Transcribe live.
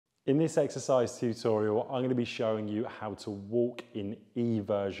In this exercise tutorial, I'm going to be showing you how to walk in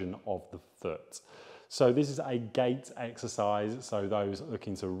eversion of the foot. So this is a gait exercise, so those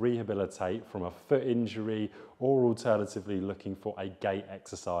looking to rehabilitate from a foot injury or alternatively looking for a gait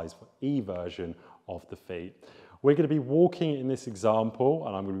exercise for eversion of the feet. We're going to be walking in this example,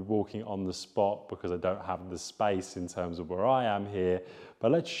 and I'm going to be walking on the spot because I don't have the space in terms of where I am here.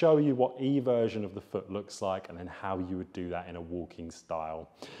 But let's show you what eversion of the foot looks like and then how you would do that in a walking style.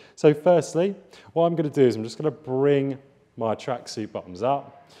 So firstly, what I'm going to do is I'm just going to bring my tracksuit bottoms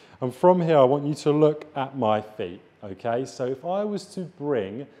up. And from here, I want you to look at my feet, okay? So if I was to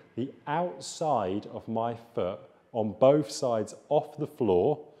bring the outside of my foot on both sides off the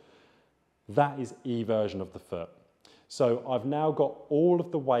floor, that is eversion of the foot. So I've now got all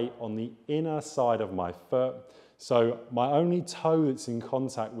of the weight on the inner side of my foot. So my only toe that's in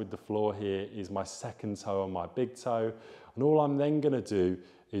contact with the floor here is my second toe on my big toe. And all I'm then going to do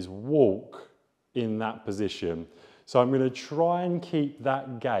is walk in that position. So I'm going to try and keep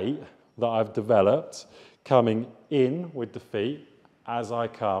that gait that I've developed coming in with the feet as I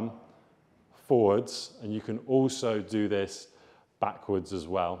come forwards. And you can also do this backwards as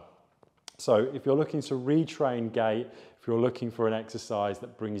well. So if you're looking to retrain gait, if you're looking for an exercise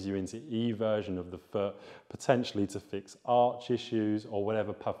that brings you into eversion of the foot, potentially to fix arch issues or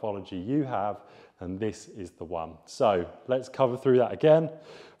whatever pathology you have, then this is the one. So let's cover through that again.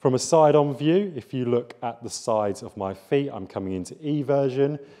 From a side-on view, if you look at the sides of my feet, I'm coming into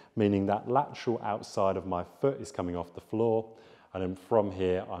eversion, meaning that lateral outside of my foot is coming off the floor. And then from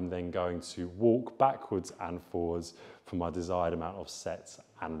here, I'm then going to walk backwards and forwards for my desired amount of sets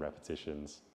and repetitions.